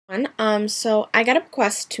So I got a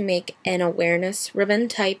request to make an awareness ribbon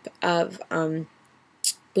type of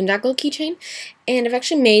boondoggle keychain, and I've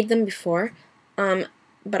actually made them before,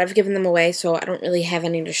 but I've given them away, so I don't really have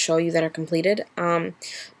any to show you that are completed. But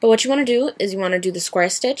what you want to do is you want to do the square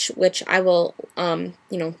stitch, which I will,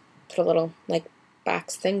 put a little like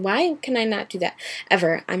box thing. Why can I not do that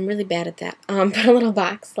ever? I'm really bad at that. Put a little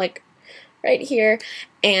box like right here,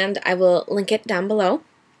 and I will link it down below.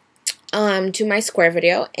 To my square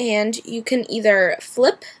video, and you can either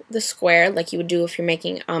flip the square like you would do if you're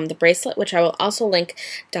making the bracelet, which I will also link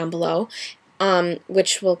down below,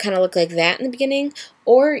 which will kind of look like that in the beginning,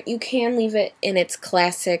 or you can leave it in its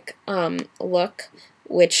classic look,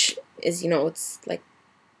 which is, it's like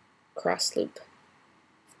cross loop.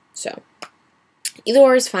 So either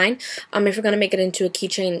or is fine. If you're going to make it into a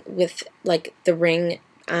keychain with like the ring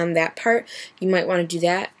on that part, you might want to do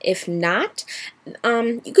that. If not,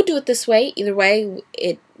 you could do it this way. Either way,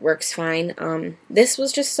 it works fine. This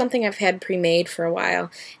was just something I've had pre-made for a while,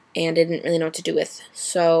 and I didn't really know what to do with.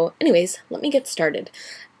 So anyways, let me get started.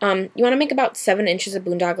 You want to make about 7 inches of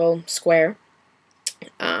boondoggle square.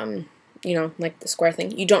 Like the square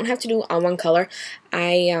thing. You don't have to do all one color.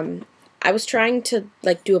 I was trying to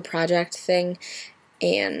like do a project thing,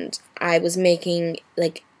 and I was making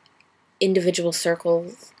like individual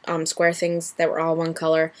circles, square things that were all one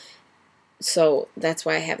color, so that's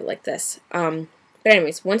why I have it like this. But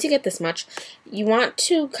anyways, once you get this much, you want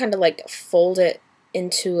to kind of like fold it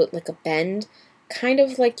into like a bend, kind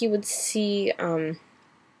of like you would see, and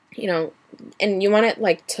you want it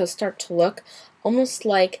like to start to look almost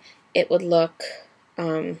like it would look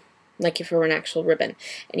like if it were an actual ribbon.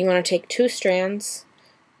 And you want to take 2 strands,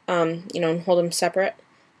 and hold them separate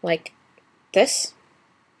like this.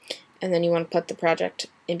 And then you want to put the project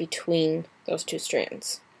in between those 2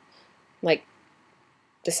 strands, like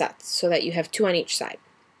the sets, so that you have 2 on each side.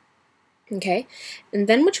 Okay? And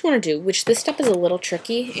then what you want to do, which this step is a little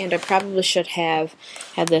tricky, and I probably should have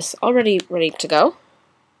had this already ready to go.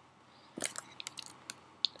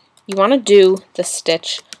 You want to do the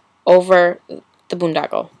stitch over the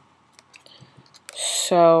boondoggle.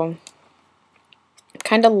 So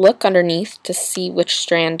kind of look underneath to see which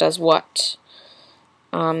strand does what.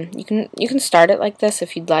 You can start it like this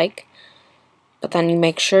if you'd like, but then you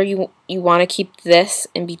make sure you want to keep this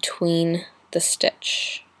in between the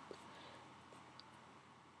stitch.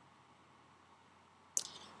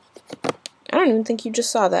 I don't even think you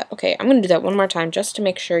just saw that. Okay, I'm going to do that one more time just to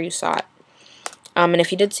make sure you saw it. And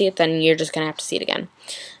if you did see it, then you're just going to have to see it again.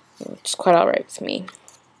 It's quite alright with me.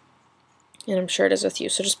 And I'm sure it is with you.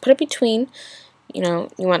 So just put it between, you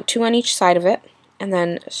want 2 on each side of it, and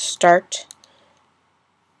then start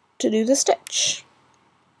to do the stitch.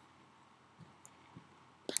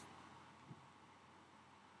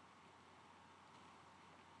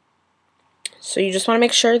 So you just want to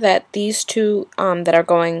make sure that these 2 that are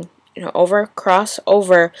going cross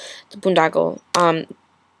over the boondoggle.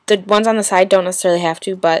 The ones on the side don't necessarily have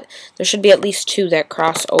to, but there should be at least 2 that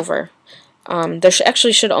cross over. There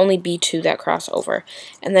actually should only be 2 that cross over.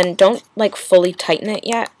 And then don't like fully tighten it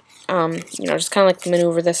yet. Just kind of like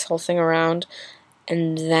maneuver this whole thing around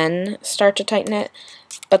and then start to tighten it.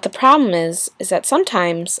 But the problem is that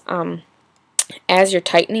sometimes as you're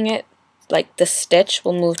tightening it, like the stitch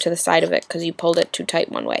will move to the side of it because you pulled it too tight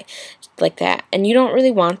one way, like that, and you don't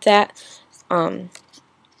really want that.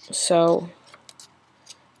 So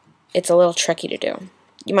it's a little tricky to do.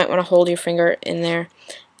 You might want to hold your finger in there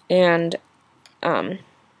and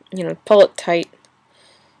pull it tight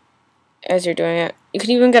as you're doing it. You could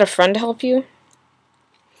even get a friend to help you,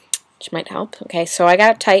 which might help. Okay, so I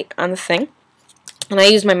got it tight on the thing, and I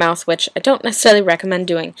use my mouth, which I don't necessarily recommend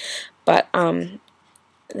doing, but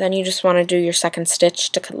then you just want to do your second stitch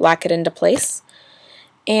to lock it into place.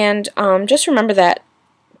 And just remember that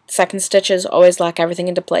second stitches always lock everything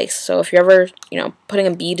into place. So if you're ever, putting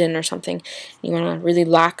a bead in or something, you want to really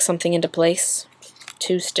lock something into place,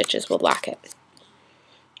 2 stitches will lock it.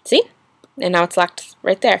 See? And now it's locked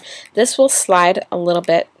right there. This will slide a little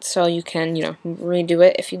bit, so you can, redo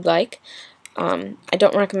it if you'd like. I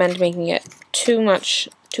don't recommend making it too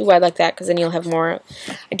wide like that, because then you'll have more.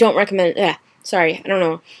 I don't recommend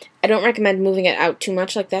moving it out too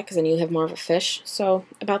much like that, because then you'll have more of a fish. So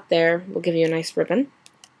about there will give you a nice ribbon.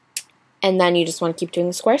 And then you just want to keep doing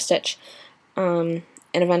the square stitch. And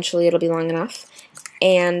eventually it'll be long enough.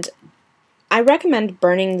 And I recommend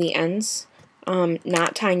burning the ends,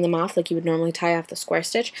 not tying them off like you would normally tie off the square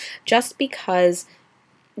stitch, just because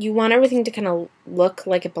you want everything to kind of look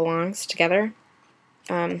like it belongs together.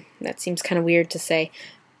 That seems kind of weird to say,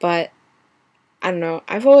 but I don't know.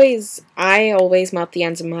 I always melt the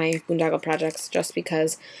ends of my boondoggle projects just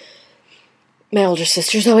because my older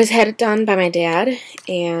sister's always had it done by my dad,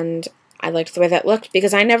 and I liked the way that looked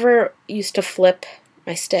because I never used to flip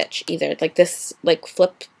my stitch either. Like this, like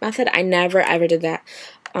flip method, I never ever did that.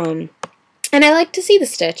 And I like to see the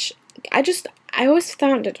stitch. I always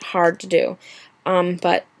found it hard to do.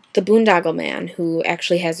 But the Boondoggle Man, who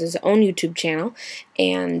actually has his own YouTube channel,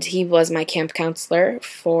 and he was my camp counselor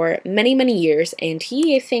for many, many years, and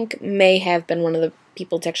he, I think, may have been one of the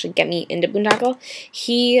people to actually get me into boondoggle.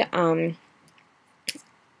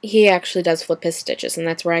 He actually does flip his stitches, and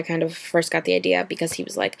that's where I kind of first got the idea, because he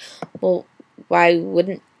was like, well, why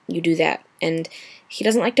wouldn't you do that? And he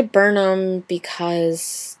doesn't like to burn them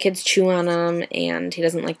because kids chew on them, and he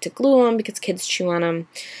doesn't like to glue them because kids chew on them,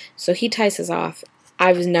 so he ties his off.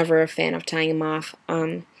 I was never a fan of tying them off.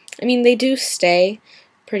 I mean, they do stay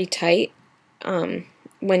pretty tight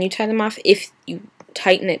when you tie them off, if you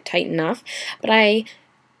tighten it tight enough, but I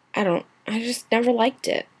just never liked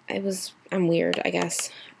it. I'm weird, I guess.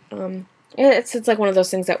 It's like one of those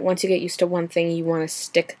things that once you get used to one thing, you want to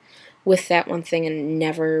stick with that one thing and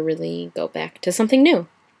never really go back to something new.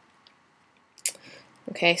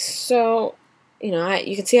 Okay, so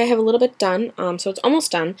you can see I have a little bit done. So it's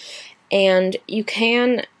almost done, and you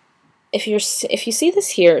can, if you see this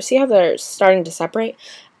here, see how they're starting to separate.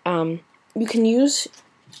 You can use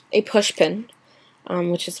a push pin,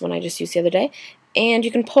 which is one I just used the other day, and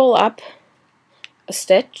you can pull up a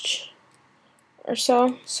stitch or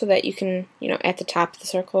so that you can, at the top of the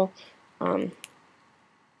circle,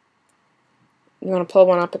 you want to pull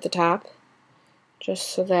one up at the top just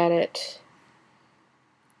so that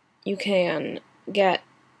you can get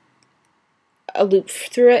a loop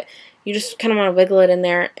through it. You just kind of want to wiggle it in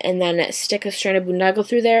there and then stick a strand of boondoggle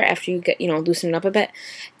through there after you get, loosen it up a bit,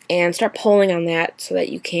 and start pulling on that so that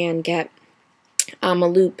you can get a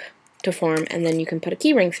loop to form, and then you can put a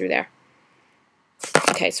key ring through there.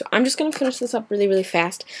 Okay, so I'm just going to finish this up really, really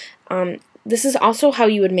fast. This is also how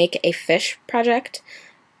you would make a fish project,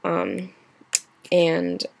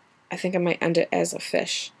 and I think I might end it as a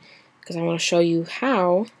fish because I want to show you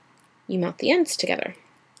how you melt the ends together.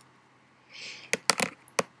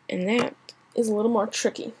 And that is a little more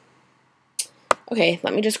tricky. Okay,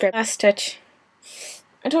 let me just grab the last stitch.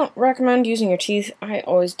 I don't recommend using your teeth. I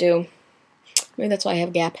always do. Maybe that's why I have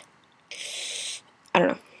a gap. I don't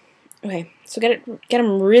know. Okay, so get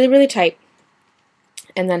them really, really tight,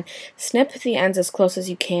 and then snip the ends as close as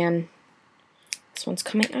you can. This one's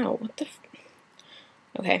coming out. What the?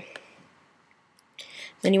 Okay.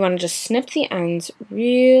 Then you want to just snip the ends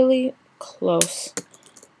really close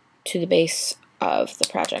to the base of the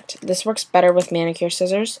project. This works better with manicure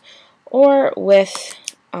scissors or with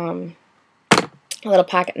a little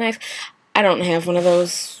pocket knife. I don't have one of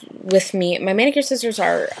those with me. My manicure scissors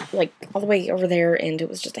are like all the way over there, and it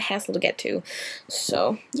was just a hassle to get to.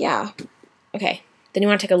 So yeah. Okay. Then you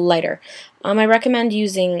want to take a lighter. I recommend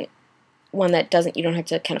using one that you don't have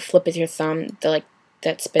to kind of flip with your thumb,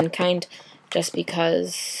 that spin kind, just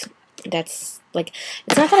because that's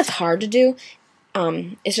it's not that it's hard to do.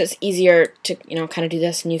 It's just easier to kind of do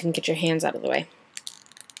this, and you can get your hands out of the way.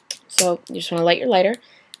 So you just want to light your lighter,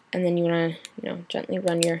 and then you want to gently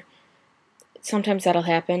run your. Sometimes that'll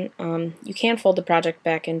happen. You can fold the project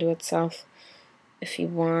back into itself if you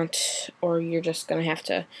want, or you're just going to have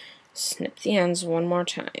to snip the ends one more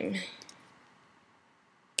time.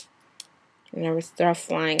 And they're all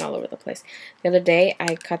flying all over the place. The other day,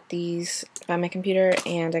 I cut these by my computer,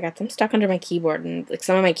 and I got them stuck under my keyboard, and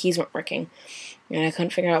some of my keys weren't working, and I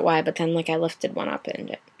couldn't figure out why, but then I lifted one up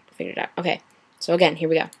and it figured it out. Okay, so again, here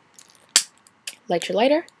we go. Light your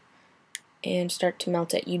lighter and start to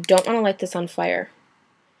melt it. You don't want to light this on fire.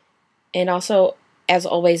 And also, as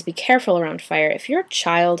always, be careful around fire. If you're a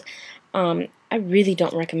child, I really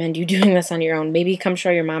don't recommend you doing this on your own. Maybe come show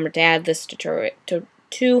your mom or dad this tutorial,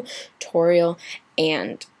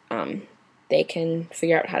 and they can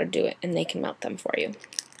figure out how to do it, and they can melt them for you.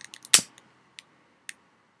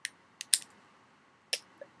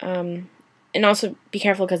 And also be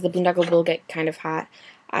careful because the boondoggle will get kind of hot.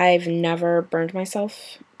 I've never burned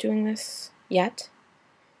myself doing this yet,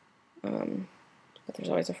 but there's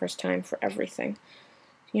always a first time for everything.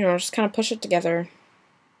 Just kind of push it together,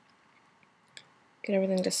 get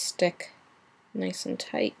everything to stick nice and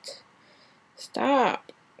tight.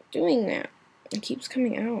 Stop doing that. It keeps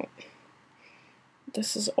coming out.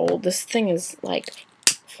 This is old. This thing is like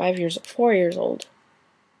 4 years old.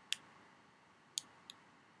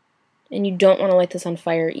 And you don't want to light this on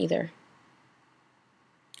fire either.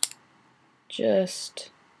 Just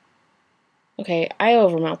Okay, I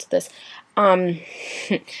overmelted this. Um,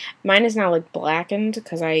 mine is now like blackened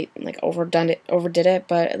because I like overdid it,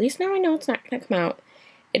 but at least now I know it's not gonna come out.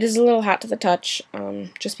 It is a little hot to the touch.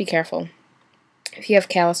 Just be careful. If you have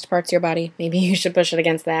calloused parts of your body, maybe you should push it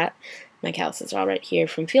against that. My calluses are all right here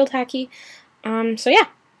from field hockey. So yeah.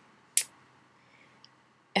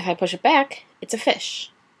 If I push it back, it's a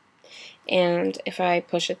fish. And if I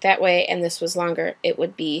push it that way and this was longer, it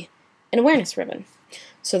would be an awareness ribbon.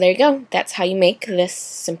 So there you go. That's how you make this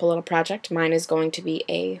simple little project. Mine is going to be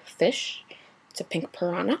a fish. It's a pink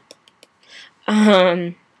piranha.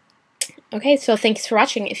 Okay, so thanks for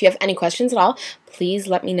watching. If you have any questions at all, please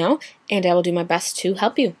let me know, and I will do my best to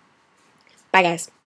help you. Bye, guys.